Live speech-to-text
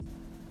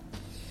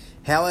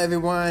Hello,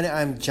 everyone.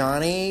 I'm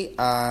Johnny.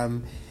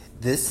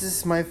 This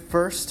is my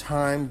first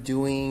time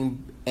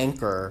doing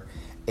Anchor,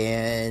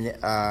 and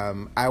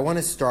I want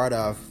to start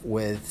off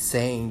with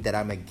saying that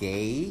I'm a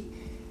gay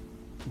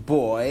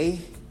boy,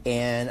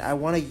 and I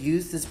want to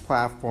use this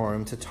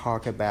platform to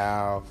talk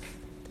about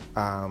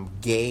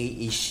gay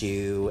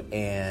issue,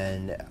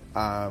 and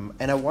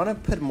I want to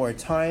put more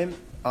time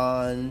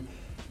on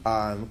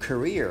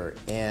career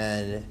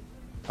and.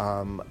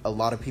 A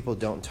lot of people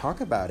don't talk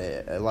about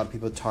it. A lot of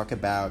people talk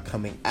about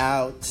coming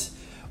out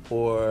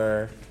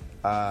or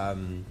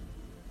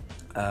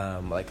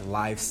like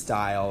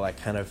lifestyle,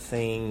 like kind of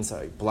things,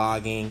 like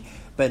blogging.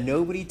 But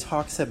nobody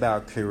talks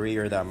about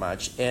career that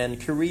much.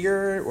 And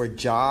career or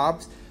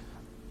jobs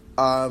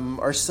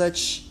are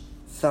such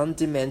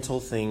fundamental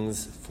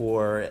things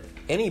for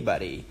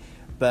anybody.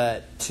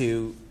 But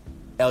to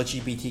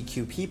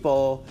LGBTQ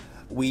people,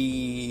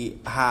 we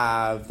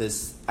have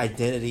this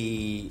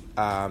identity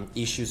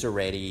issues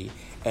already,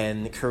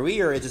 and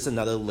career is just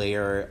another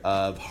layer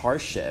of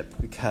hardship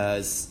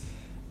because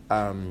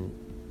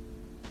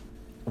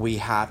we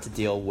have to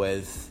deal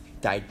with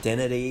the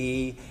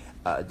identity,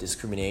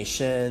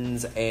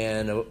 discriminations,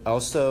 and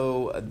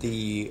also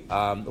the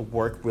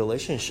work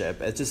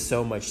relationship. It's just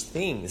so much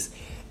things.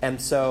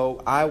 And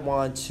so I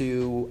want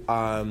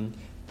to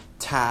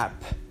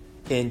tap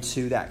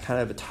into that kind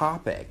of a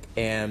topic.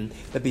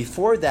 But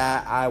before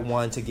that, I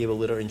want to give a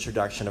little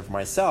introduction of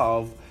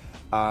myself.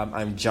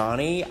 I'm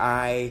Johnny.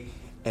 I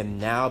am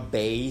now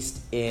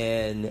based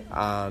in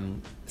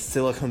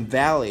Silicon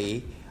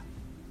Valley.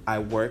 I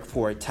work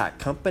for a tech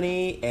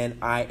company, and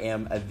I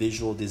am a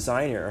visual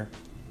designer.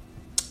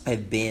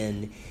 I've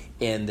been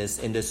in this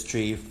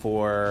industry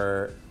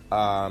for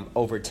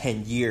over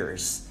 10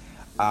 years.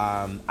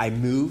 I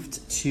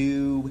moved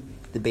to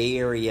the Bay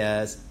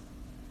Area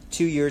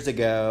 2 years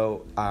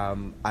ago.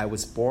 I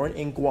was born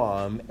in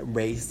Guam,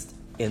 raised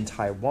in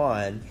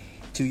Taiwan.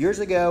 2 years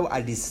ago,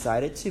 I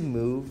decided to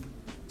move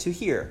to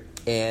here,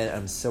 and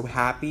I'm so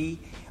happy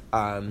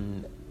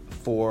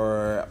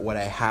for what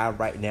I have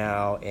right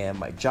now and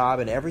my job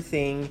and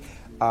everything.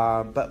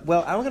 But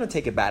I'm gonna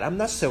take it back. I'm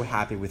not so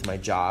happy with my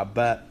job,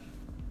 but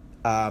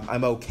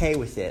I'm okay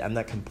with it. I'm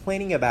not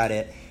complaining about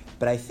it,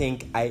 but I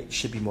think I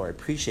should be more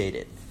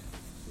appreciated.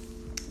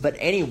 But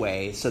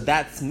anyway, so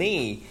that's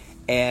me.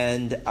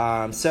 And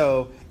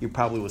so you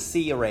probably will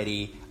see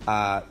already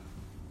that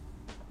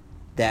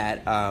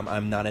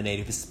I'm not a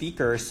native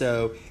speaker.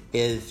 So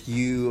if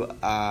you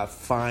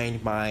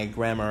find my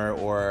grammar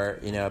or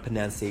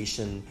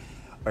pronunciation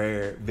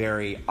are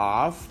very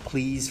off,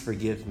 please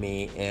forgive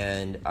me,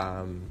 and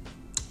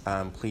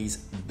please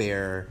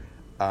bear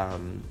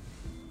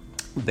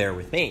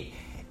with me.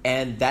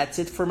 And that's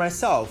it for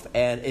myself.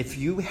 And if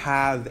you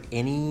have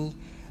any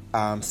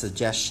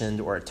suggestion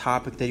or a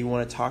topic that you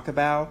want to talk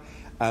about,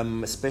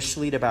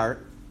 especially about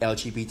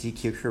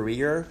LGBTQ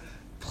career,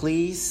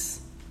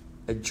 please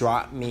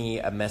drop me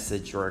a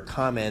message or a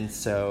comment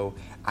so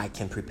I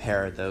can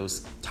prepare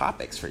those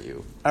topics for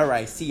you. All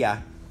right, see ya.